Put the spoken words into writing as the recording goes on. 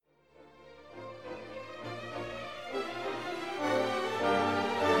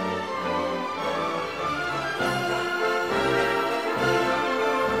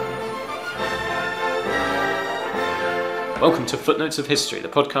Welcome to Footnotes of History, the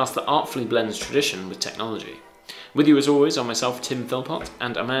podcast that artfully blends tradition with technology. With you as always are myself, Tim Philpott,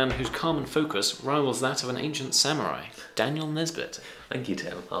 and a man whose calm and focus rivals that of an ancient samurai, Daniel Nesbitt. Thank you,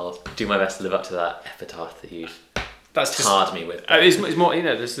 Tim. I'll do my best to live up to that epitaph that you That's tarred me with. It's more,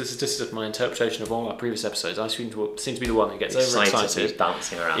 this is just my interpretation of all our previous episodes. I seem to be the one who gets overexcited,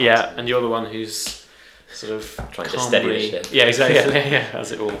 bouncing around. Yeah, and you're the one who's sort of trying calmly, to steady the ship. Yeah, exactly. Yeah,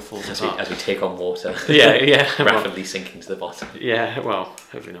 as it all falls apart. As we take on water. Yeah. Rapidly sinking to the bottom. Yeah, well,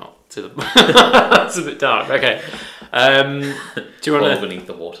 hopefully not. That's a bit dark. Okay. Do you want to... beneath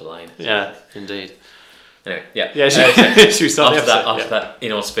the waterline. Yeah, indeed. Anyway, yeah. Yeah, should we start after that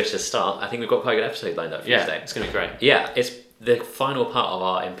inauspicious start, I think we've got quite a good episode lined up for today. It's going to be great. Yeah, it's the final part of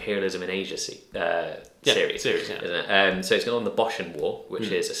our Imperialism in Asia series, yeah. isn't it? So it's going on the Boshin War, which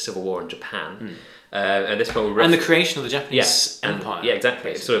is a civil war in Japan. And this one and the creation of the Japanese empire. Yeah,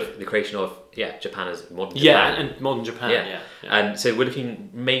 exactly. It's sort of the creation of Japan as modern Japan. Yeah, and modern Japan. Yeah. And so we're looking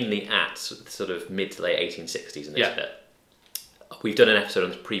mainly at sort of mid to late 1860s in this bit. We've done an episode on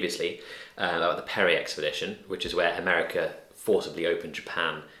this previously about the Perry expedition, which is where America forcibly opened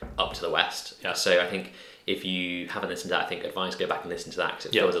Japan up to the west. Yeah. So I think if you haven't listened to that, I think advise go back and listen to that because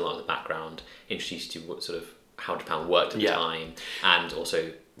it fills in a lot of the background, introduces you to what sort of how Japan worked at the time, and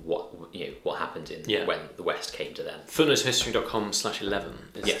also what happened when the West came to them.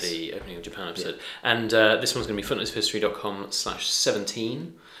 Footnoteshistory.com/11 is the opening of Japan episode, and this one's going to be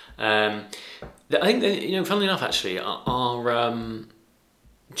footnoteshistory.com/17. I think that, funnily enough, actually, our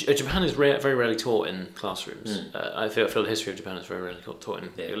Japan is very rarely taught in classrooms. I feel the history of Japan is very rarely taught in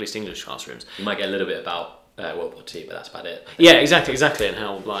at least English classrooms. You might get a little bit about World War II, but that's about it. Yeah, exactly, and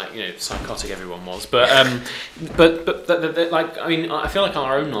how psychotic everyone was. But I feel like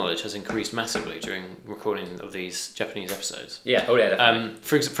our own knowledge has increased massively during recording of these Japanese episodes. Yeah, definitely.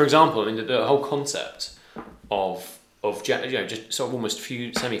 For example, the whole concept of just sort of almost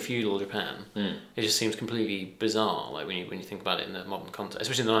semi-feudal Japan, it just seems completely bizarre. Like when you think about it in the modern context,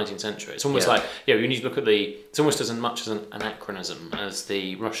 especially in the 19th century, it's almost like you need to look at it's almost as much as an anachronism as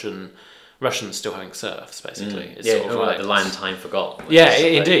the Russians still having serfs, basically. It's sort of like the land time forgotten. Yeah,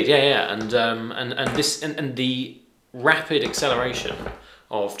 indeed. Yeah, and the rapid acceleration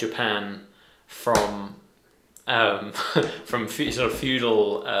of Japan from sort of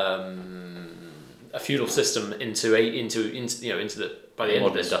feudal. A feudal system into the by the end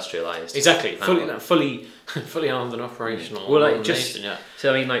modern of this, industrialized. Exactly, fully armed and operational. Well,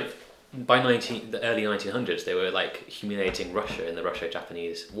 So by the early 1900s, they were like humiliating Russia in the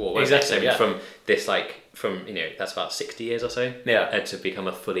Russo-Japanese War. Exactly. From this, that's about 60 years or so. Yeah. To become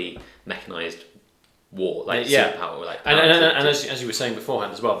a fully mechanized war, superpower. And as you were saying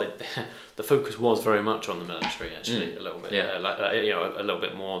beforehand as well, the focus was very much on the military. Actually, a little bit. Yeah. A little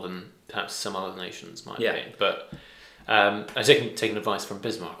bit more than perhaps some other nations might be. But I'm taking advice from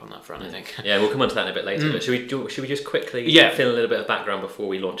Bismarck on that front, I think. Yeah, we'll come on to that in a bit later. But should we just quickly fill a little bit of background before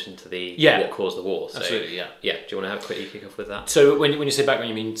we launch into what caused the war? So, absolutely, yeah. Yeah, do you want to quickly kick off with that? So when you say background,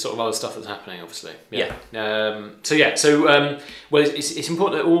 you mean sort of other stuff that's happening, obviously. Yeah. It's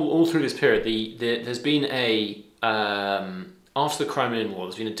important that all through this period, there's been after the Crimean War,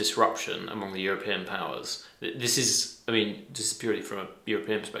 there's been a disruption among the European powers. This is purely from a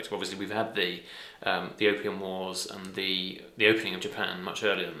European perspective. Obviously, we've had the Opium Wars and the opening of Japan much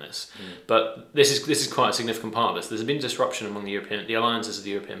earlier than this. But this is quite a significant part of this. There's been disruption among the alliances of the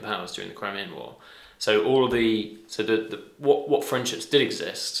European powers during the Crimean War. So all of what friendships did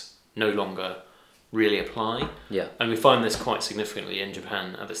exist no longer really apply. Yeah. And we find this quite significantly in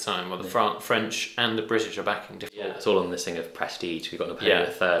Japan at this time, where the French and the British are backing different. Yeah, it's all on this thing of prestige. We've got Napoleon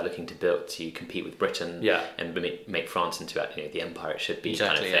III looking to compete with Britain and make France into the empire it should be,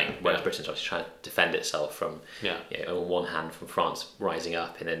 kind of thing. Whereas Britain's obviously trying to defend itself from, on one hand, from France rising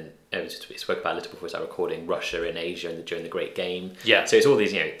up, and then we spoke about a little before we started recording, Russia in Asia during the Great Game. Yeah. So it's all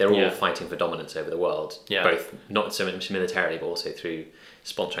these, they're all fighting for dominance over the world, both not so much militarily, but also through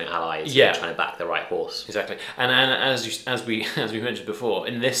sponsoring allies and trying to back the right horse. Exactly. And as we mentioned before,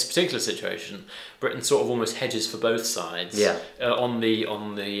 in this particular situation, Britain sort of almost hedges for both sides. On the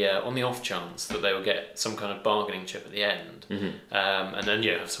off chance that they will get some kind of bargaining chip at the end, and then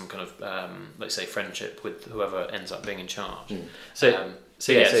have some kind of let's say friendship with whoever ends up being in charge. So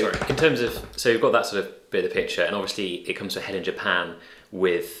in terms of we've got that sort of bit of the picture, and obviously it comes to a head in Japan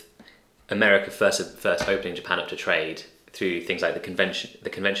with America first opening Japan up to trade through things like the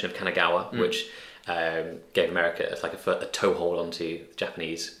Convention of Kanagawa, which gave America a toehold onto the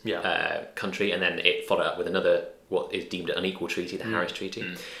Japanese country, and then it followed up with another what is deemed an unequal treaty, the Harris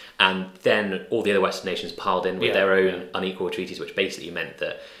Treaty, and then all the other Western nations piled in with their own unequal treaties, which basically meant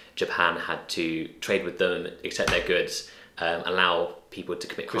that Japan had to trade with them, accept their goods, allow people to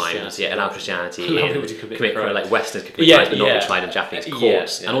commit crimes, Christianity, allow Christianity, allow people to commit crimes. like Westerners to commit crimes, but not be tried in Japanese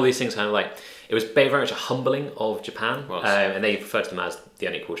courts, and all these things kind of like. It was very much a humbling of Japan, and they referred to them as the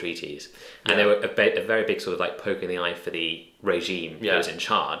unequal treaties. And they were a very big sort of like poke in the eye for the regime that was in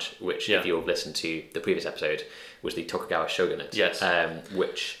charge, which, if you've listened to the previous episode, was the Tokugawa shogunate. Yes.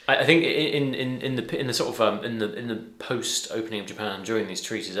 Which I think in the sort of in the post opening of Japan during these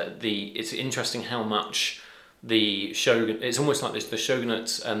treaties, it's interesting how much the shogun. It's almost like the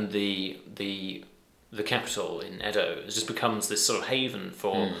shogunate and the capital in Edo just becomes this sort of haven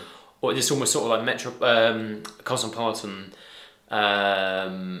for. Or this almost sort of like cosmopolitan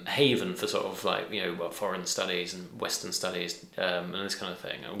haven for sort of like, foreign studies and Western studies and this kind of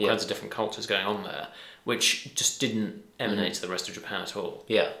thing. All kinds of different cultures going on there, which just didn't emanate to the rest of Japan at all.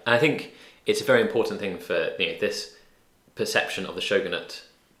 Yeah, and I think it's a very important thing for this perception of the shogunate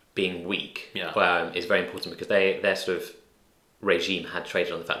being weak is very important because their sort of regime had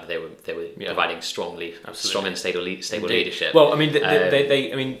traded on the fact that they were providing strong and stable leadership. Well, I mean,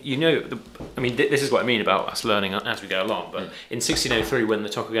 this is what I mean about us learning as we go along. But in 1603, when the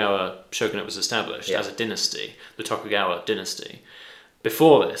Tokugawa shogunate was established as a dynasty, the Tokugawa dynasty,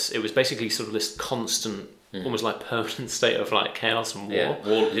 before this, it was basically sort of this constant, almost like permanent state of like chaos and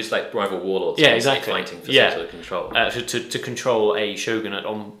war. Just like rival warlords. Yeah, exactly. Fighting for some sort of control. To control a shogunate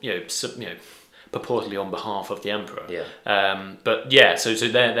on purportedly on behalf of the emperor. So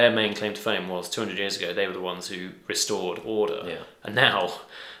their main claim to fame was 200 years ago they were the ones who restored order, and now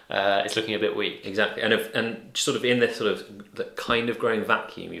it's looking a bit weak. Exactly, and sort of in this sort of the kind of growing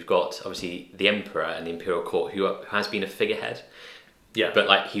vacuum, you've got obviously the emperor and the imperial court who has been a figurehead, but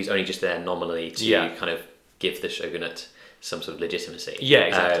like he's only just there nominally to kind of give the shogunate some sort of legitimacy. Yeah,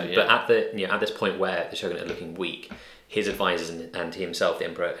 exactly. But at this point where the shogunate are looking weak, his advisors and he himself, the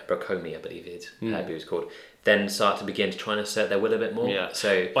Emperor Komi, I believe he was called, then start to begin to try and assert their will a bit more. Yeah.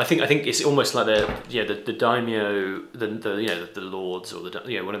 So I think it's almost like the daimyo, the lords, or whatever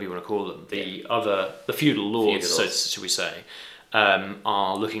you want to call them, the feudal lords, so should we say,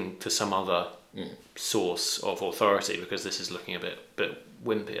 are looking for some other source of authority because this is looking a bit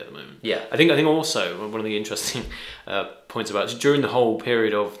wimpy at the moment. Yeah. I think also one of the interesting points about during the whole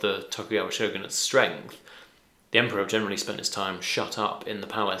period of the Tokugawa shogunate's strength, the emperor generally spent his time shut up in the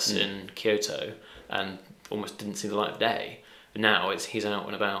palace in Kyoto and almost didn't see the light of day. But now he's out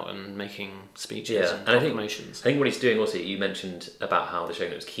and about and making speeches and proclamations. I think what he's doing also, you mentioned about how the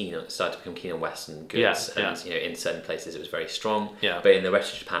shogunate was started to become keen on Western goods, and in certain places it was very strong. Yeah. But in the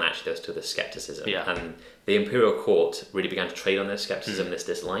rest of Japan, actually, there was still this skepticism, and the imperial court really began to trade on this skepticism and this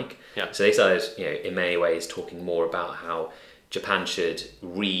dislike. Yeah. So they started, in many ways, talking more about how Japan should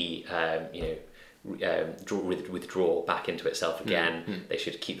withdraw back into itself again. They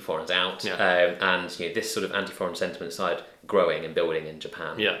should keep the foreigners out, and this sort of anti-foreign sentiment started growing and building in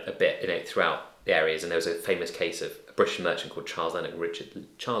Japan a bit, throughout the areas. And there was a famous case of a British merchant called Charles Lennox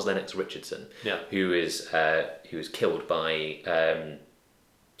Richardson, who was killed by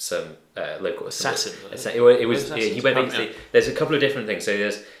some local assassin. He went basically. There's a couple of different things. So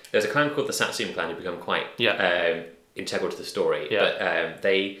there's a clan called the Satsuma clan who become quite integral to the story, but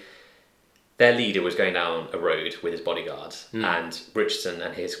their leader was going down a road with his bodyguards, and Richardson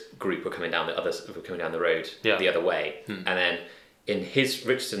and his group were coming down the road the other way. And then in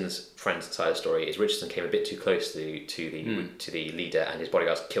Richardson's friend's side of the story is Richardson came a bit too close to the leader, and his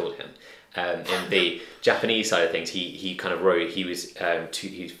bodyguards killed him. In the Japanese side of things, he kind of rode. He was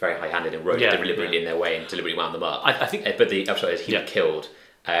very high-handed and rode deliberately in their way and deliberately wound them up. I think, but the upshot is he was killed,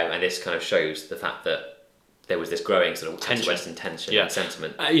 and this kind of shows the fact that there was this growing sort of anti-Western tension and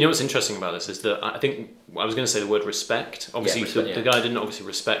sentiment. What's interesting about this is that I think I was going to say the word respect. Obviously, the guy didn't obviously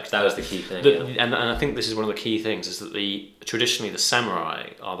respect. That was the key thing. And I think this is one of the key things is that traditionally the samurai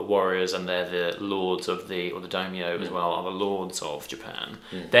are the warriors and they're the lords of or the daimyo as well are the lords of Japan.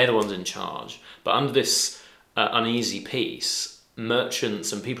 They're the ones in charge. But under this uneasy peace,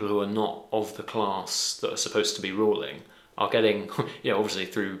 merchants and people who are not of the class that are supposed to be ruling are getting, obviously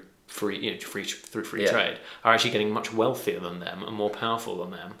through free trade, are actually getting much wealthier than them and more powerful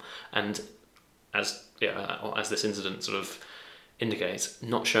than them, and as this incident sort of indicates,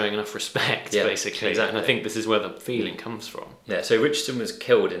 not showing enough respect, basically. Exactly. And I think this is where the feeling comes from. Yeah. So Richardson was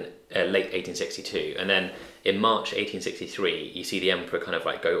killed in late 1862, and then in March 1863, you see the emperor kind of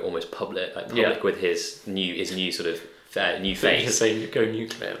like go almost public with his new sort of new face. Say go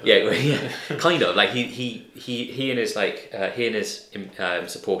nuclear. Yeah, kind of like he and his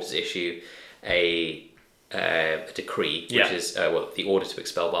supporters issue a decree, which is the order to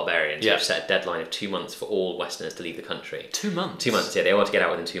expel barbarians. Which set a deadline of 2 months for all Westerners to leave the country. 2 months. 2 months. Yeah, they all had to get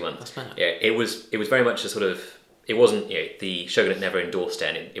out within 2 months. That's mad. Yeah, it was very much a sort of it wasn't, the shogunate never endorsed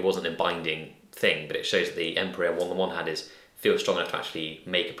it, and it wasn't a binding thing, but it shows that the emperor, on the one hand, feels strong enough to actually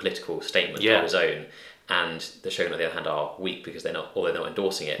make a political statement of his own, and the shogun on the other hand are weak because although they're not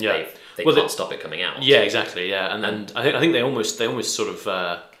endorsing it, they can't stop it coming out. Yeah, exactly. Yeah, and I think they almost sort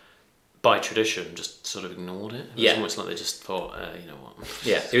of by tradition just sort of ignored it. It was almost like they just thought, you know what?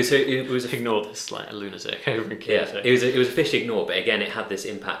 Yeah, it was ignore this like a lunatic over in Kyoto. Yeah, it was officially ignored, but again, it had this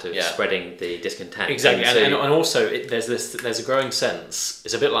impact of spreading the discontent. Exactly, and also there's a growing sense.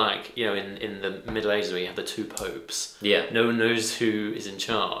 It's a bit like in the Middle Ages where you have the two popes. Yeah, no one knows who is in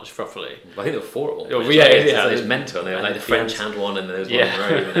charge properly. I think there were four of them. Oh, it's mental. They were like the French had one, and there was one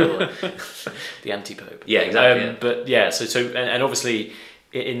in Rome. The anti-pope. Yeah, exactly. But and obviously,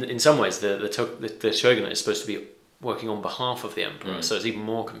 in some ways, the shogunate is supposed to be working on behalf of the emperor, so it's even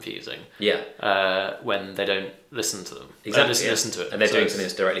more confusing. Yeah. When they don't listen to them. Exactly. Listen to it, and they're doing something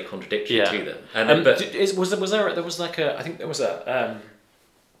that's directly contradictory to them. And there was like a I think there was a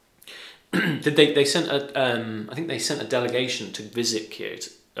did they sent a I think they sent a delegation to visit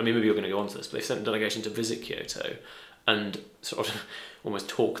Kyoto. I mean, maybe you're going to go on to this, but they sent a delegation to visit Kyoto and sort of almost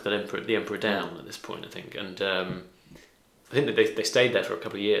talk the emperor down at this point, I think. And I think that they stayed there for a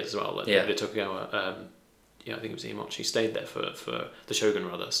couple of years as well. The Tokugawa, I think it was Iemochi, stayed there for the shogun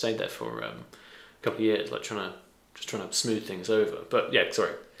rather, stayed there for a couple of years, like trying to smooth things over. But yeah,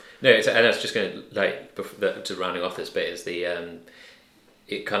 sorry. No, and I was just going to to rounding off this bit is the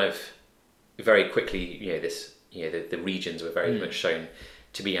it kind of very quickly the regions were very much shown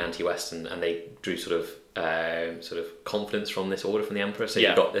to be anti-Western, and they drew sort of confidence from this order from the emperor. So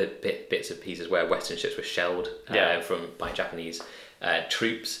you've got the bits and pieces where Western ships were shelled by Japanese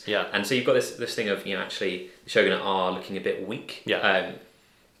troops, and so you've got this thing of actually the shogunate are looking a bit weak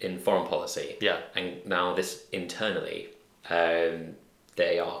in foreign policy, and now this internally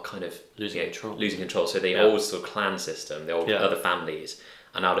they are kind of losing control. So the old sort of clan system, the old other families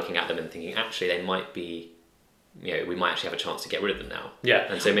are now looking at them and thinking actually they might be, we might actually have a chance to get rid of them now.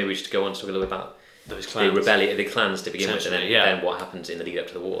 And so maybe we should go on to talk a little bit about those clans. The clans to begin with, and then what happens in the lead up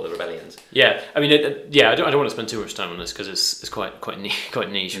to the war, the rebellions. Yeah, I mean, I don't want to spend too much time on this because it's quite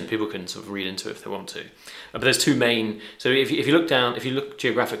niche, and people can sort of read into it if they want to. But there's two main. So if you look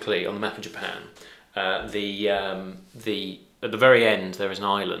geographically on the map of Japan, at the very end there is an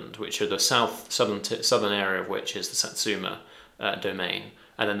island, which are the southern area of which is the Satsuma domain.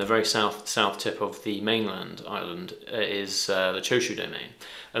 And then the very south tip of the mainland island is the Choshu domain.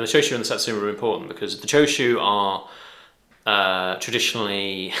 And the Choshu and the Satsuma are important because the Choshu are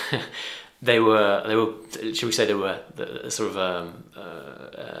traditionally they were should we say they were sort of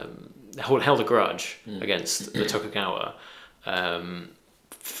held a grudge against the Tokugawa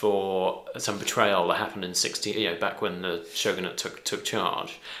for some betrayal that happened in back when the shogunate took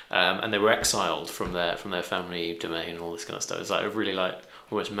charge, and they were exiled from their family domain and all this kind of stuff. It's like a really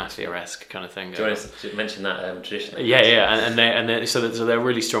almost mafia-esque kind of thing. Do you want to mention that tradition? Yeah, so they're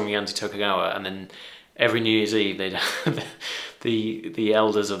really strongly anti-Tokugawa, and then every New Year's Eve they'd the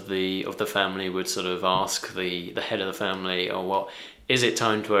elders of the family would sort of ask the head of the family, "Oh, well, is it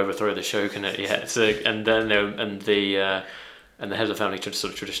time to overthrow the shogunate yet?" So and the head of the family sort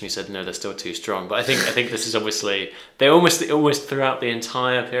of traditionally said, "No, they're still too strong." But I think this is obviously they almost throughout the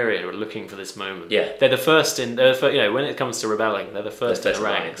entire period were looking for this moment. Yeah, they're the first when it comes to rebelling, they're the first in the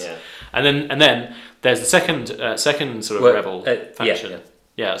ranks. Yeah. And then there's the second sort of rebel faction.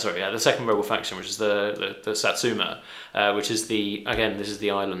 The second rebel faction, which is the Satsuma, which is this is the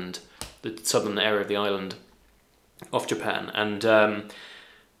island, the southern area of the island off Japan, and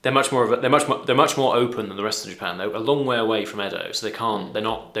they're much more open than the rest of Japan. They're a long way away from Edo, so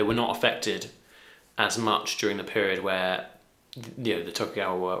they were not affected as much during the period where the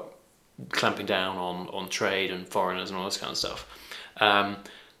Tokugawa were clamping down on trade and foreigners and all this kind of stuff.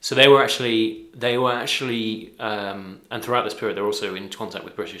 So they were actually, and throughout this period, they were also in contact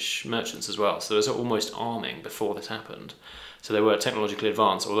with British merchants as well. So there was almost arming before this happened. So they were technologically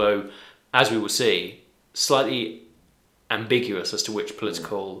advanced, although, as we will see, slightly ambiguous as to which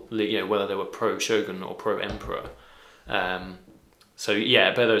political, whether they were pro-shogun or pro-emperor. So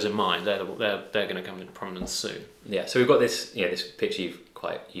bear those in mind. They're going to come into prominence soon. Yeah. So we've got this, this picture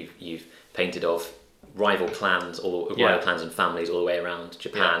you've painted of rival clans and families all the way around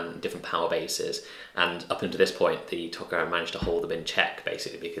Japan, different power bases, and up until this point, the Tokugawa managed to hold them in check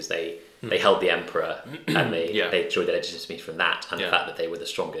basically because they held the emperor and they enjoyed their legitimacy from that and the fact that they were the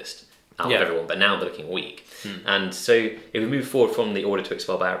strongest out of everyone. But now they're looking weak. And so if we move forward from the order to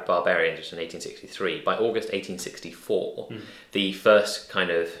expel barbarians, which was in 1863, by August 1864, the first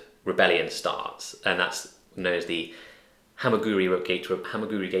kind of rebellion starts, and that's known as the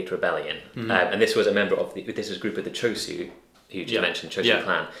Hamaguri Gate Rebellion, and this was a member of this was a group of the Chosu, who you mentioned, Chosu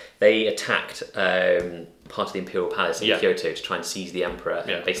clan. They attacked part of the imperial palace in Kyoto to try and seize the emperor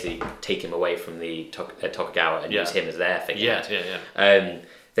and basically take him away from the Tokugawa and use him as their figurehead.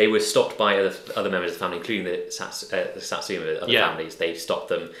 They were stopped by other members of the family, including the Satsuma, other families. They stopped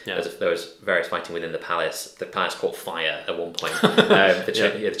them. There was various fighting within the palace. The palace caught fire at one point.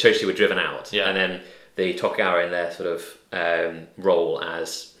 The Choshi were driven out, and then the Tokugawa, in their sort of role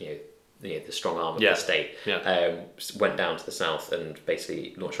as the strong arm of the state, went down to the south and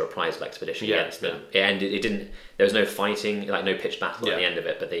basically launched a reprisal expedition against them. It didn't. There was no fighting, like no pitched battle at the end of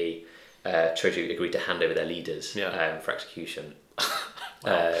it, but the Choshi agreed to hand over their leaders for execution.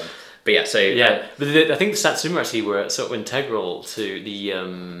 But I think the Satsuma actually were sort of integral to the.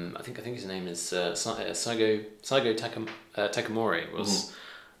 I think his name is Saigo Takamori was.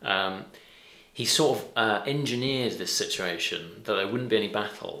 He sort of engineered this situation that there wouldn't be any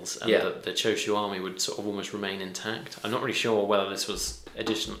battles and that the Choshu army would sort of almost remain intact. I'm not really sure whether this was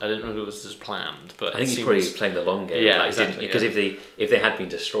additional. I don't know if this was planned, but I think he's probably playing the long game. Yeah, exactly. Because if they had been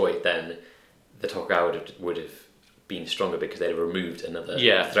destroyed, then the Tokugawa would have been stronger because they'd have removed another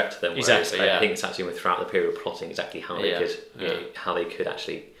threat to them. Whereas I think Satsuma throughout the period were plotting exactly how they could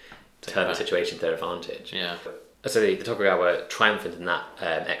actually turn the situation to their advantage. Yeah. So the Tokugawa triumphed in that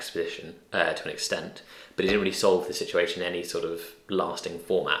expedition to an extent, but it didn't really solve the situation in any sort of lasting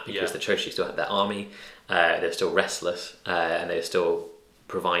format because the Choshi still had their army, they were still restless, and they were still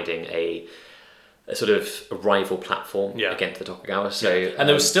providing a sort of a rival platform against the Tokugawa. And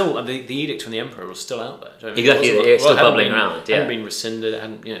there was still the edict from the emperor was still out there. Exactly, it's still bubbling around. It hadn't been rescinded. It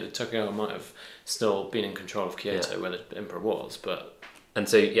hadn't. The Tokugawa might have still been in control of Kyoto, where the emperor was, but. And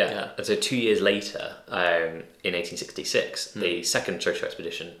so 2 years later, in 1866, the second Choshu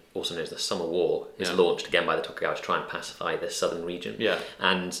expedition, also known as the Summer War, is launched again by the Tokugawa to try and pacify the southern region. Yeah.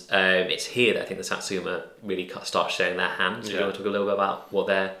 And it's here that I think the Satsuma really start showing their hand. So you want to talk a little bit about what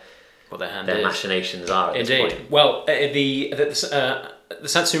their machinations are at this point. Well, the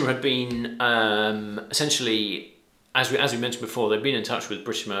Satsuma had been essentially, as we mentioned before, they'd been in touch with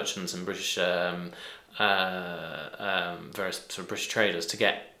British merchants and British various sort of British traders to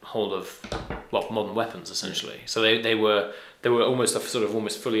get hold of modern weapons essentially. So they were almost a sort of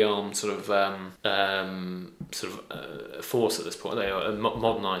almost fully armed force at this point. They were a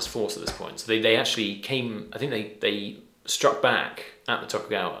modernised force at this point. So they actually came. I think they struck back at the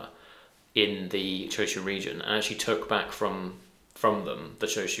Tokugawa in the Choshu region and actually took back from them the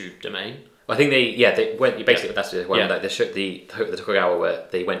Choshu domain. I think they went basically. That's when like the Tokugawa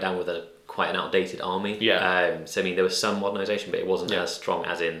they went down with quite an outdated army. So I mean there was some modernisation, but it wasn't as strong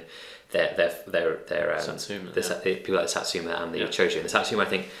as in their Satsuma, the people like the Satsuma and the Choshu. And the Satsuma I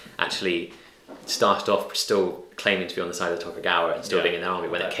think actually started off still claiming to be on the side of the Tokugawa and still being in their army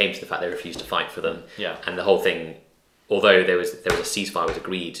when it came to the fact they refused to fight for them. And the whole thing, although there was a ceasefire was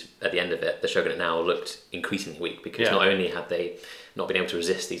agreed at the end of it, the shogunate now looked increasingly weak because not only had they not been able to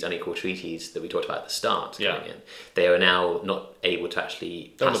resist these unequal treaties that we talked about at the start coming in, they are now not able to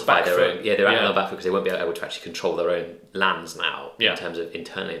actually pacify their own. They're out on the back foot because they won't be able to actually control their own lands now in terms of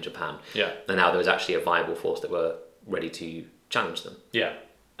internally in Japan. And now there was actually a viable force that were ready to challenge them.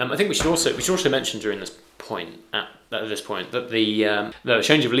 I think we should also mention during this point at this point that the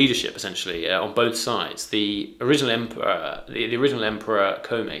change of leadership essentially on both sides. The original emperor, the original emperor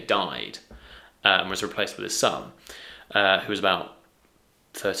Komei died and was replaced with his son, who was about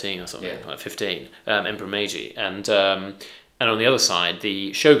 13 or something, like 15, Emperor Meiji, and on the other side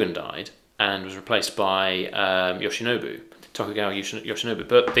the shogun died and was replaced by Tokugawa Yoshinobu.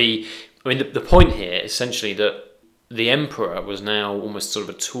 But the point here is essentially that the emperor was now almost sort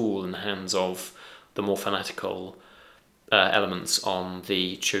of a tool in the hands of the more fanatical elements on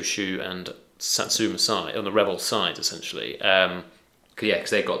the Choshu and Satsuma side, on the rebel side, essentially. Because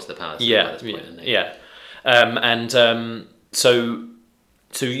they got to the palace. By this point,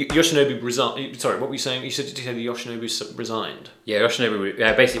 So Yoshinobu resigned. Sorry, what were you saying? You said the Yoshinobu resigned. Yeah, Yoshinobu.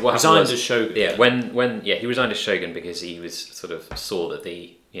 Basically, what resigned happened was, as shogun. Yeah, when he resigned as shogun because he was sort of saw that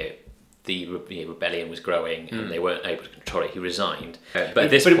the rebellion was growing and they weren't able to control it. He resigned. But at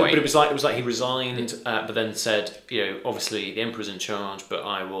this point, it was like he resigned, but then said, obviously the emperor's in charge, but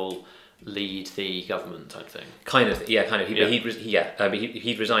I will lead the government type thing. Kind of.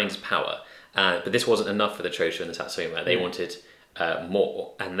 He'd resigned his power, but this wasn't enough for the Choshu and the Satsuma. They wanted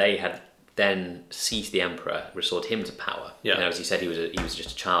more, and they had then seized the emperor, restored him to power. As you said, he was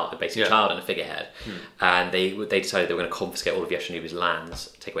just a child, basically a child and a figurehead. And they decided they were going to confiscate all of Yoshinobu's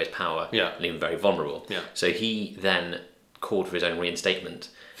lands, take away his power, and leave him very vulnerable. So he then called for his own reinstatement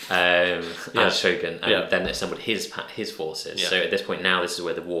as shogun, and then assembled his forces. Yeah. So at this point now, this is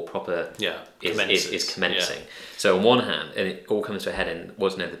where the war proper is commencing. Yeah. So on one hand, and it all comes to a head in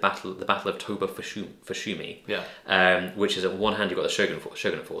what's known as the Battle of Toba Fushimi, which is on one hand you've got the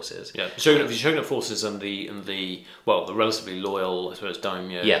shogunate forces, the shogunate forces and the relatively loyal, I suppose,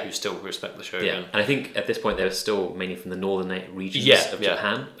 daimyo who still respect the shogun. And I think at this point they're still mainly from the northern regions of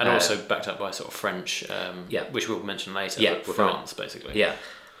Japan, and also backed up by sort of French, which we'll mention later. But France, basically. Yeah.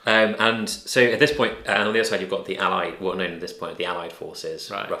 And so at this point, and on the other side, you've got the Allied, what known at this point, the Allied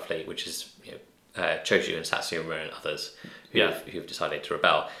forces, roughly, which is Choshu and Satsuma and others who've decided to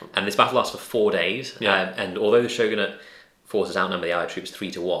rebel. And this battle lasts for 4 days. And although the shogunate forces outnumber the Allied troops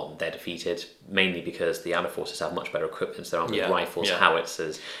 3-1, they're defeated mainly because the Allied forces have much better equipment. So they're armed with rifles,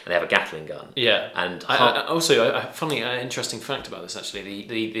 howitzers, and they have a Gatling gun. Yeah. And also, funny, interesting fact about this actually,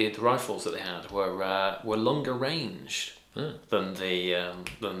 the rifles that they had were longer range than the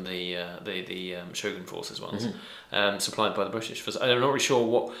shogun forces ones, supplied by the British. I'm not really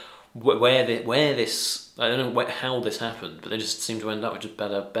sure where this I don't know how this happened, but they just seem to end up with just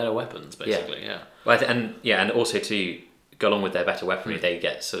better weapons, basically. Well, and also to go along with their better weaponry, they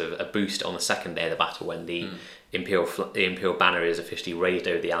get sort of a boost on the second day of the battle when the imperial banner is officially raised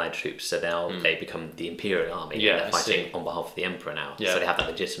over the Allied troops. So now they become the imperial army. And they're fighting on behalf of the emperor now. So they have that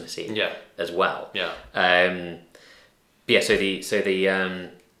legitimacy as well.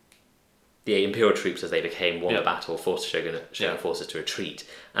 The imperial troops, as they became, won the battle, forced shogunate forces to retreat.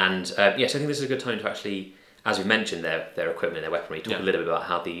 And so I think this is a good time to actually, as we mentioned, their equipment and their weaponry, talk a little bit about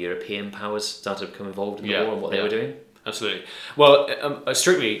how the European powers started to become involved in the war and what they were doing. Absolutely. Well,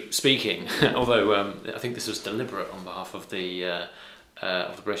 strictly speaking, although I think this was deliberate on behalf of the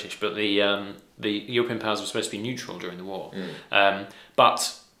British, but the European powers were supposed to be neutral during the war.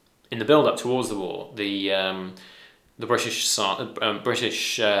 But in the build-up towards the war, the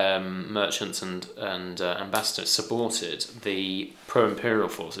British merchants and ambassadors supported the pro-imperial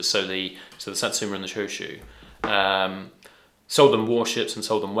forces. So the Satsuma and the Choshu sold them warships and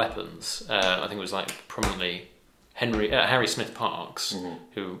sold them weapons. I think it was like prominently Harry Smith Parkes,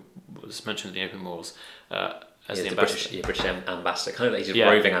 who was mentioned in the Opium Wars as the ambassador. British ambassador, kind of like he's a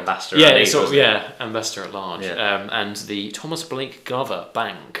roving ambassador. Ambassador at large. And the Thomas Blake Glover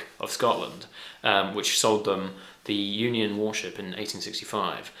Bank of Scotland, which sold them the Union warship in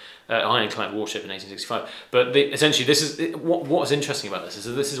 1865, ironclad warship in 1865. But essentially, this is what's interesting about this is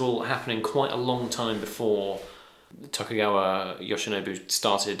that this is all happening quite a long time before Tokugawa Yoshinobu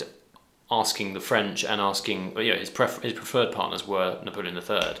started asking the French and asking, his preferred partners were Napoleon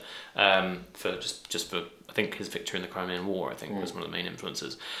III, for just for I think his victory in the Crimean War, I think was one of the main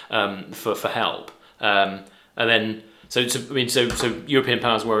influences, for help, and then. So European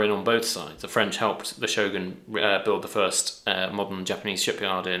powers were in on both sides. The French helped the shogun build the first modern Japanese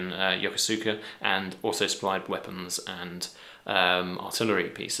shipyard in Yokosuka, and also supplied weapons and artillery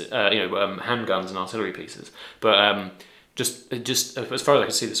pieces, handguns and artillery pieces. But just as far as I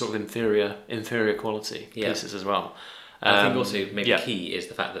could see, the sort of inferior quality pieces as well. I think also maybe key is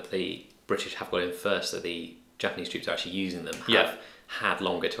the fact that the British have got in first, that the Japanese troops are actually using them. Had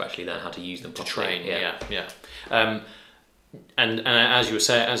longer to actually learn how to use them properly. To train. And as you were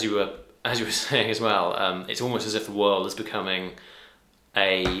saying as well, it's almost as if the world is becoming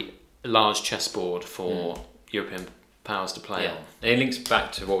a large chessboard for European powers to play on. And it links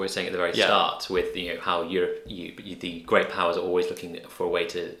back to what we were saying at the very start with how Europe, the great powers are always looking for a way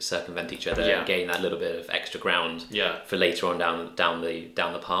to circumvent each other and gain that little bit of extra ground for later on down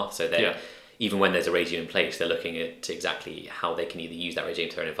the path. So they even when there's a regime in place, they're looking at exactly how they can either use that regime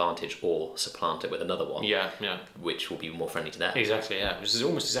to their advantage or supplant it with another one. Which will be more friendly to them. Exactly, which is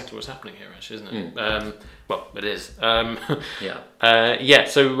almost exactly what's happening here, actually, isn't it? Well, it is. As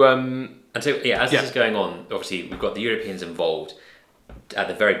this is going on, obviously we've got the Europeans involved at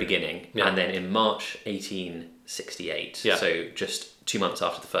the very beginning, and then in March 1868, so just 2 months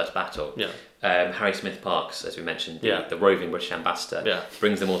after the first battle, Harry Smith Parkes, as we mentioned, the roving British ambassador,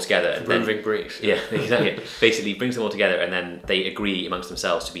 brings them all together. Roving brief. Yeah, exactly. Basically brings them all together, and then they agree amongst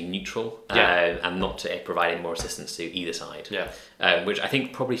themselves to be neutral and not to provide any more assistance to either side. Which I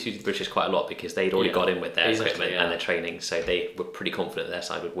think probably suited the British quite a lot because they'd already got in with their equipment and their training, so they were pretty confident their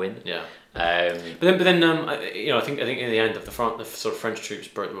side would win. But then, I think in the end, the sort of French troops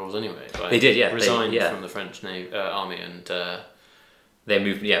broke the rules anyway. They did, resigned from the French army and. They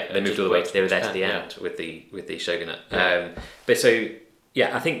moved all the way. They were there to the end with the shogunate. But so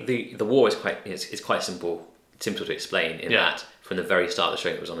I think the war is quite simple to explain in that from the very start the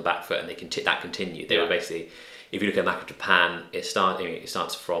shogunate was on the back foot and that continued. They were basically, if you look at the map of Japan, it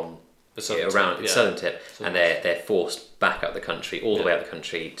starts from around the southern tip, and they're forced back up the country, all the way up the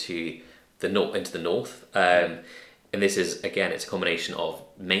country to the north, into the north. And this is, again, it's a combination of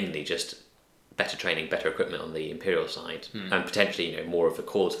mainly just better training, better equipment on the Imperial side, and potentially more of a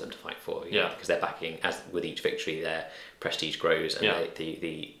cause for them to fight for. Because they're backing, as with each victory, their prestige grows, and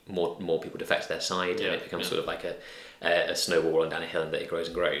the more people defect to their side, and it becomes sort of like a snowball rolling down a hill, and that it grows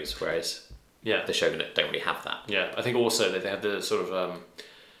and grows. Whereas the shogunate don't really have that. Yeah, I think also that they have the sort of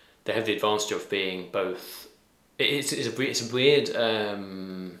they have the advantage of being both. It's a weird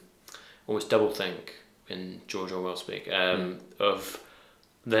almost double think in George Orwell speak of.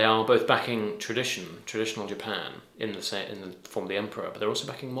 They are both backing traditional Japan in the form of the emperor, but they're also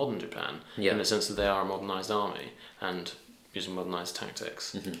backing modern Japan in the sense that they are a modernised army and using modernised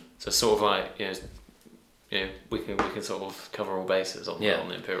tactics. So it's sort of like we can sort of cover all bases on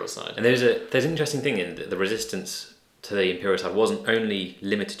the Imperial side. And there's an interesting thing in the resistance to the Imperial side wasn't only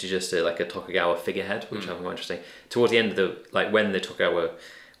limited to just a Tokugawa figurehead, which I find quite interesting. Towards the end of when the Tokugawa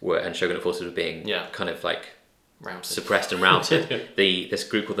and shogunate forces were being kind of suppressed and routed, this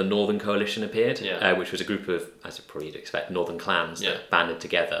group called the Northern Coalition appeared, which was a group of, as you probably you'd expect, northern clans that banded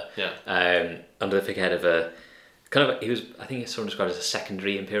together under the figurehead of a I think it's sort of described as a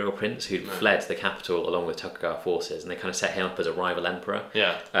secondary imperial prince who'd fled the capital along with Tokugawa forces, and they kind of set him up as a rival emperor. The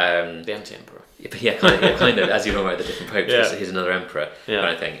anti-emperor. Kind of, as you know about the different popes, he's another emperor kind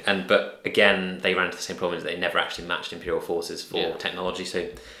of thing. But again, they ran into the same problem, is they never actually matched imperial forces for technology, so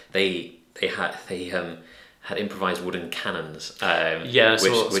they had improvised wooden cannons,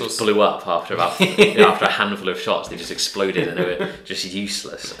 which blew up after about after a handful of shots. They just exploded and they were just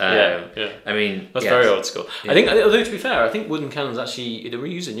useless. I mean, that's very old school. I think, although to be fair, I think wooden cannons actually they were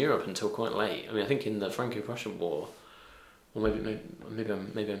used in Europe until quite late. I mean, I think in the Franco-Prussian War, or maybe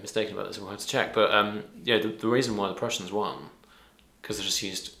I'm mistaken about this. We'll have to check. But the reason why the Prussians won because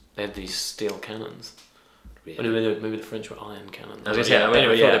they had these steel cannons. Really? Maybe the French were iron cannons. I was going to say, I thought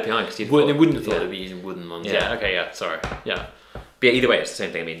they'd be iron because they wouldn't have thought they'd be using wooden ones. Sorry. But either way, it's the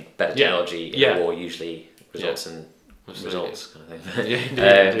same thing. I mean, better technology in a war usually results in results, kind of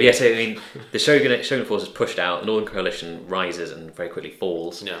thing. So I mean, the shogun forces pushed out. The Northern Coalition rises and very quickly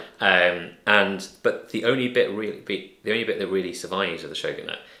falls. But the only bit that really survives of the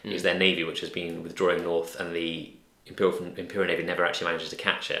shogunate is their navy, which has been withdrawing north, and the Imperial Navy never actually manages to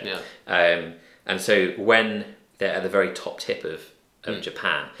catch it. And so when they're at the very top tip of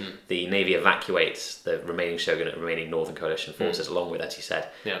Japan, the Navy evacuates the remaining shogunate, remaining Northern Coalition forces, along with, as you said,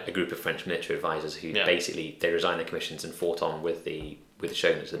 a group of French military advisors who basically they resigned their commissions and fought on with the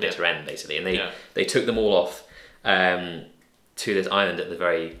shogunate to the bitter end, basically. And they took them all off to this island at the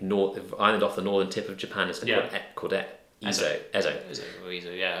very north, island off the northern tip of Japan. It's called Ezo.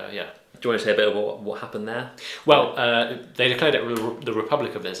 Do you want to say a bit about what happened there? Well, they declared it the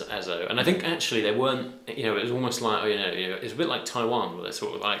Republic of Ezo, and I think actually they weren't. It was almost like it's a bit like Taiwan, where they're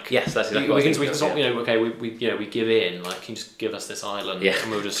sort of like that's exactly we can stop. We give in. Like, can you just give us this island, and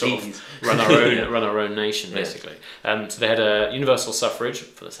we'll just sort of run our own nation, basically. So they had a universal suffrage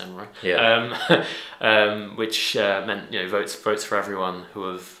for the samurai, which meant votes for everyone who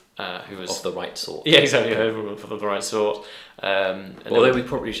was of the right sort. Yeah, exactly. For the right sort. Although we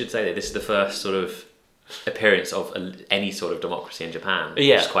probably should say that this is the first sort of appearance of any sort of democracy in Japan, which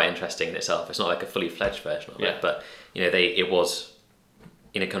is quite interesting in itself. It's not like a fully fledged version of it, but it was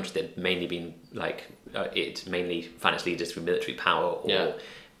in a country that had mainly been it mainly found its leaders through military power or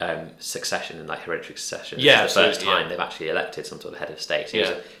succession and hereditary succession. This is the first time they've actually elected some sort of head of state.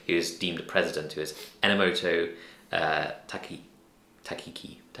 He was deemed a president, who is Enomoto Takiki,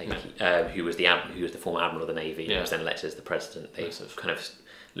 who was the former admiral of the navy, and was then elected as the president. They kind of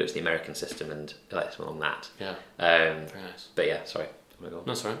looked at the American system and elected him along that. Very nice. But sorry. Oh my God.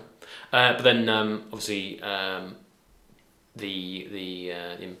 That's all right. But then obviously the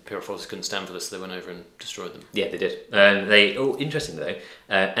Imperial forces couldn't stand for this, so they went over and destroyed them. Yeah, they did. Interesting though,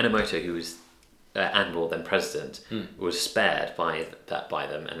 Enomoto, who was admiral then president, was spared by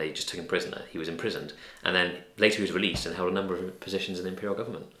them, and they just took him prisoner. He was imprisoned, and then later he was released and held a number of positions in the imperial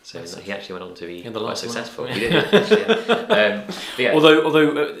government. So he actually went on to be quite successful. He did.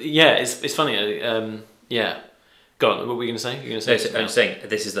 Although it's funny. Go on. What were we going to say? I'm saying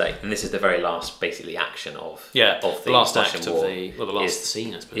this is the very last basically action of the last act Russian war. The last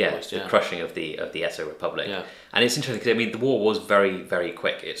scene, I suppose. The crushing of the Ezo Republic. And it's interesting because the war was very, very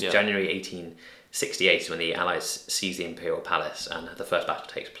quick. It's January 1868 when the Allies seize the Imperial Palace and the first battle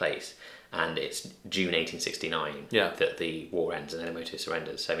takes place, and it's June 1869 that the war ends and Enomoto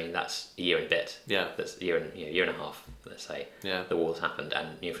surrenders. So that's a year and a bit. That's a year and a half. Let's say the war's happened,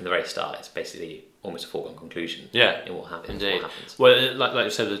 and from the very start, it's basically almost a foregone conclusion. Yeah, in what happens. indeed. What happens. Well, like you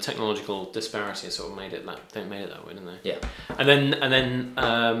said, the technological disparity sort of made it that way, didn't they? Yeah. And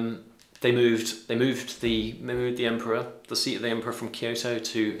then they moved the emperor, the seat of the emperor, from Kyoto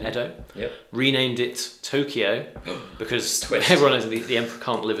to Edo. Yep. Renamed it Tokyo because Twist. everyone knows the emperor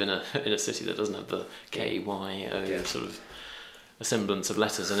can't live in a city that doesn't have the KYO sort of a semblance of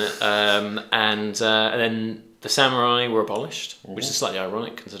letters in it. And then the samurai were abolished, which is slightly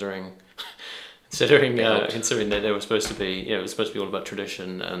ironic considering that they were supposed to be, it was supposed to be all about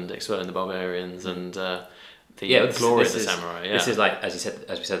tradition and expelling the barbarians and the glory of the samurai. Yeah. This is like, as we said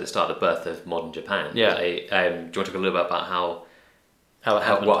at the start, the birth of modern Japan. Yeah. Do you want to talk a little bit about how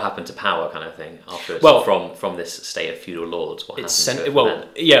what happened to power, kind of thing, afterwards? Well, from this state of feudal lords, what happened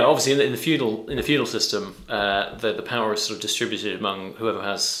to it? Obviously in the feudal system, the power is sort of distributed among whoever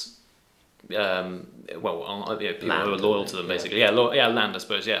has. People who are loyal to them, basically. Land, I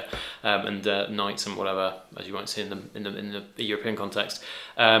suppose. And knights and whatever, as you might see in the European context.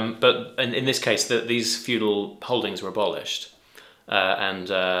 But in this case, these feudal holdings were abolished, and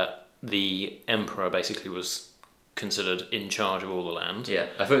the emperor basically was considered in charge of all the land. Yeah,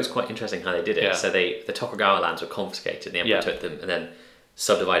 I thought it was quite interesting how they did it. Yeah. So the Tokugawa lands were confiscated. The emperor took them and then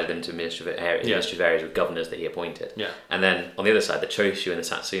subdivided them to ministry of areas with governors that he appointed. Yeah. And then on the other side, the Choshu and the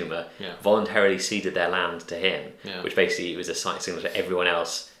Satsuma voluntarily ceded their land to him, which basically was a signal to everyone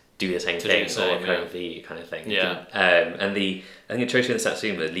else do the same thing, or come for you, kind of thing. Yeah. I think the Choshu and the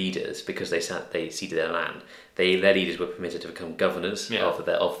Satsuma leaders, because they ceded their land, their leaders were permitted to become governors of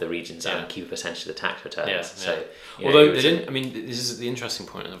the regions and keep a percentage of the tax returns. Yeah. So, although they didn't, this is the interesting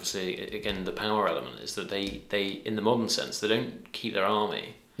point, and obviously again the power element is that they in the modern sense they don't keep their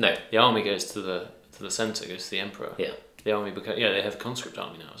army. No, the army goes to the centre, goes to the emperor. Yeah, the army they have a conscript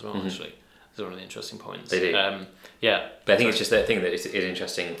army now as well. Actually, that's one of the interesting points. They do. But I think it's just that thing that it's an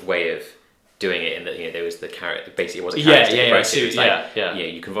interesting way of doing it, in that there was the carrot. Basically, it was a carrot.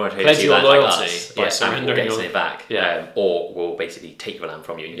 You can voluntarily pledge your loyalty by and surrendering we'll get something back, or we'll basically take your land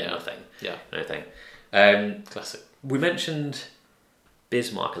from you and you get nothing. Yeah, nothing. Classic. We mentioned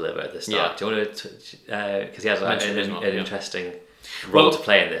Bismarck a little bit at the start. Do you want to? Because he has an interesting role to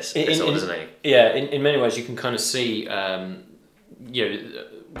play in this, doesn't he? Yeah, in many ways you can kind of see.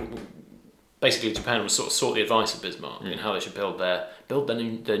 Basically, Japan was sort of sought the advice of Bismarck in how they should build their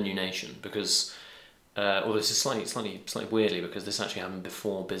new nation, because although this is slightly weirdly, because this actually happened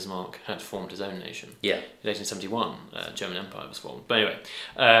before Bismarck had formed his own nation. Yeah, in 1871, German Empire was formed. But anyway,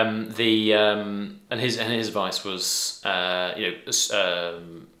 and his advice was It was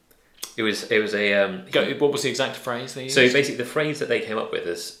a. What was the exact phrase they used? So basically, the phrase that they came up with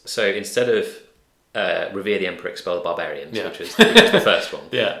is, so instead of revere the emperor, expel the barbarians, which was the first one.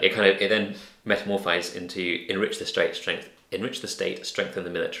 It then metamorphosed into enrich the state, strengthen the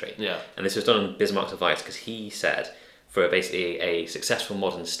military. Yeah. And this was done on Bismarck's advice, because he said, for basically a successful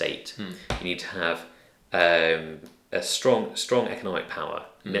modern state, you need to have a strong economic power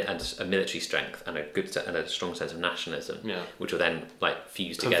and a military strength and a strong sense of nationalism, which will then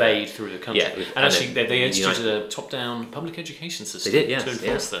fuse together, pervade through the country. Yeah, and actually they instituted a top-down public education system to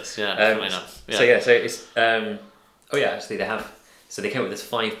enforce this. So it's actually they have. So they came up with this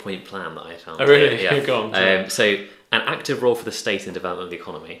 5-point plan that I found. Oh really? Yeah. Go on. So an active role for the state in development of the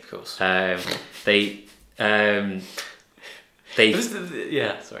economy. Of course. They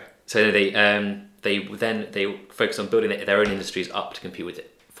sorry. So they focus on building their own industries up to compete with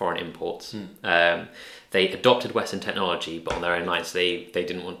foreign imports. They adopted Western technology, but on their own lines. They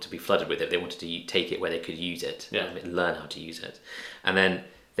didn't want to be flooded with it. They wanted to take it where they could use it, and learn how to use it. And then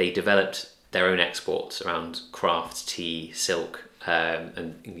they developed their own exports around crafts, tea, silk,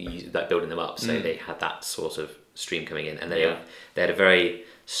 and building them up. So they had that sort of stream coming in, and they had a very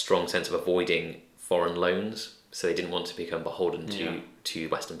strong sense of avoiding foreign loans. So they didn't want to become beholden to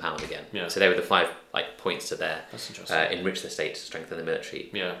Western powers again. Yeah. So they were the 5 points to their enrich the state, strengthen the military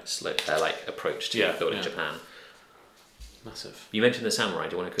approach to building Japan. Massive. You mentioned the samurai.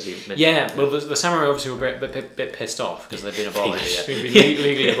 Do you want to quickly mention? Yeah, well, the samurai obviously were a bit pissed off because they've been abolished,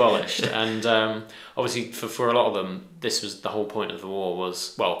 legally abolished, and obviously for a lot of them, this was the whole point of the war.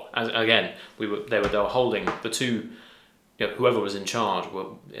 Was they were holding the two. Whoever was in charge were,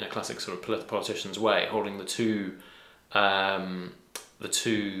 in a classic sort of politician's way, holding the two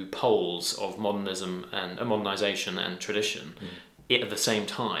poles of modernism and modernization and tradition at the same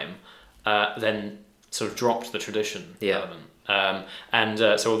time. Then sort of dropped the tradition element.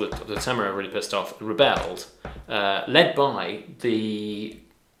 So all the samurai were really pissed off, rebelled, led by the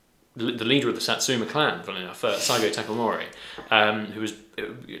leader of the Satsuma clan, funny enough, Saigo Takamori, who was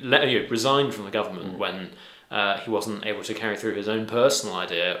resigned from the government when he wasn't able to carry through his own personal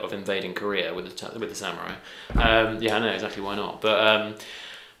idea of invading Korea with the samurai. Yeah, I know exactly why not. But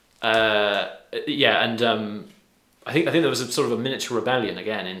I think there was a sort of a miniature rebellion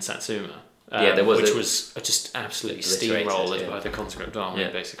again in Satsuma. There was, which was just absolutely steamrolled by the conscript army.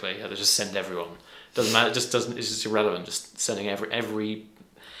 Basically, they just send everyone. Doesn't matter. It just doesn't. It's just irrelevant. Just sending every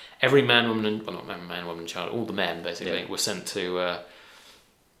man, woman, and not man, woman, child. All the men basically were sent to.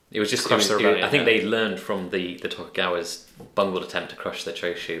 It was just. I think they learned from the Tokugawa's bungled attempt to crush the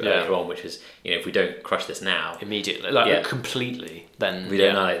Choshu earlier on, which is, if we don't crush this now immediately, completely, then we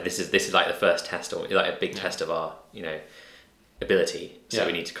don't know. This is like the first test, or like a big test of our ability. So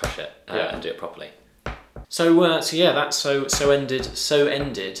we need to crush it and do it properly. So ended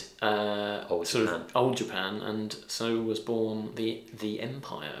old Japan, and so was born the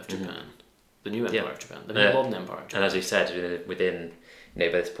Empire of Japan, the new Empire of Japan, the new modern Empire of Japan. And as we said, within by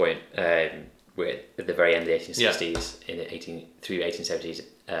this point, we're at the very end of the 1860s, through 1870s,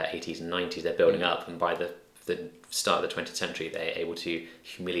 80s, and 90s, they're building up, and by the start of the 20th century, they're able to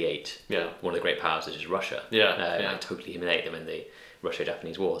humiliate one of the great powers, which is Russia. Totally humiliate them in the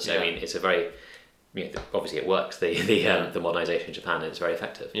Russo-Japanese War. So I mean, it's a very obviously it works. The modernization of Japan is very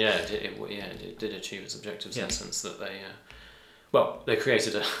effective. Yeah, it did achieve its objectives in the sense that they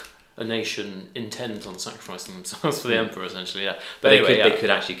created a nation intent on sacrificing themselves for the emperor, essentially. Yeah, but anyway, they could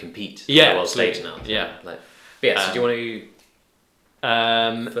actually compete. Yeah, world stage now. So do you want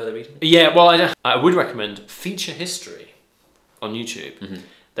to further read? Yeah, well, I would recommend Feature History on YouTube. Mm-hmm.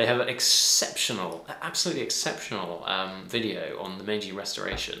 They have an absolutely exceptional video on the Meiji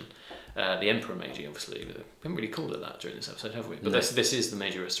Restoration. The Emperor Meiji, obviously. We haven't really called it that during this episode, have we? But this is the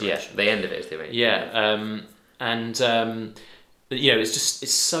Meiji Restoration. Yeah, the end of it is the Meiji. Yeah,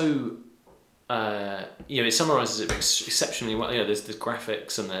 it's so. It summarises it exceptionally well. There's the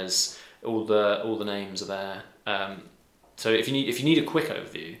graphics and there's all the names are there. So if you need a quick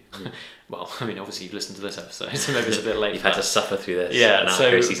overview, well, I mean, obviously you've listened to this episode, so maybe it's a bit late. You've had to suffer through this. Yeah,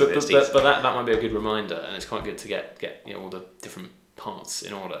 but that might be a good reminder, and it's quite good to get all the different parts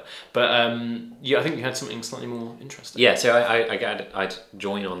in order. But I think you had something slightly more interesting. Yeah, so I'd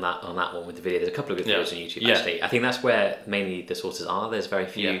join on that one with the video. There's a couple of good videos on YouTube actually. I think that's where mainly the sources are. There's very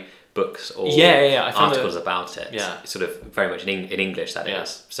few books or articles about it. Yeah, sort of very much in English that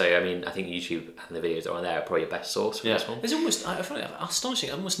is. So I mean, I think YouTube and the videos that are on there are probably your best source for this one. There's almost astonishing,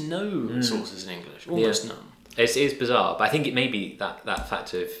 almost no sources in English. Almost none. It's bizarre, but I think it may be that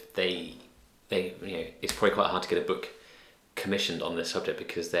fact of they it's probably quite hard to get a book commissioned on this subject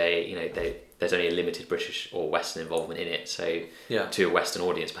because there's only a limited British or Western involvement in it. So to a Western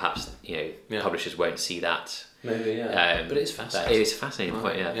audience, perhaps publishers won't see that. Maybe, but it's fascinating. It is a fascinating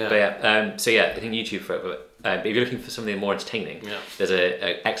point, But I think YouTube for it. But if you're looking for something more entertaining, there's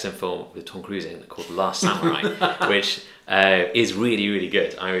an excellent film with Tom Cruise in called The Last Samurai, which is really, really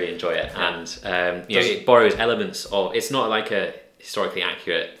good. I really enjoy it, and it borrows elements of. It's not like a historically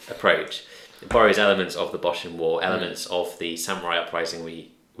accurate approach. It borrows elements of the Boshin War, elements of the samurai uprising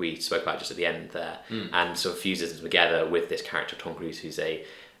we spoke about just at the end there, and sort of fuses them together with this character Tom Cruise, who's a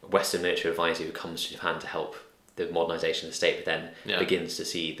Western military advisor who comes to Japan to help the modernisation of the state, but then begins to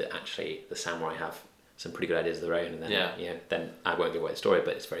see that actually the samurai have some pretty good ideas of their own, and then then I won't give away the story,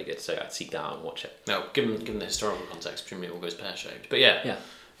 but it's very good, so I'd seek that out and watch it. No, given the historical context, presumably it all goes pear-shaped. But yeah,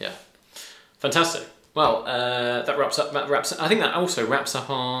 fantastic. Well, that wraps up. I think that also wraps up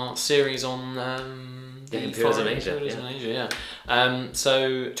our series on the Imperialism in Asia.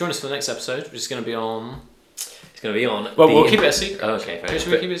 So join us for the next episode, which is going to be on. It's going to be on. Well, we'll keep it a secret. Oh, okay, fair enough.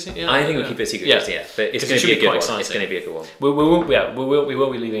 Should we keep it a secret? I think we'll keep it a secret. But it's going to be a good one. Exciting. It's going to be a good one. We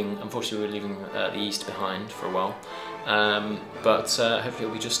will be leaving. Unfortunately, we're leaving the East behind for a while, but hopefully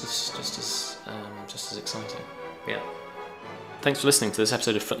it'll be just as exciting. Yeah. Thanks for listening to this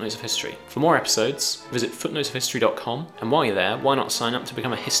episode of Footnotes of History. For more episodes, visit footnotesofhistory.com, and while you're there, why not sign up to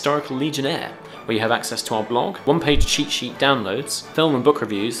become a historical legionnaire, where you have access to our blog, one-page cheat sheet downloads, film and book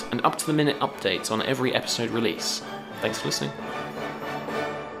reviews, and up-to-the-minute updates on every episode release. Thanks for listening.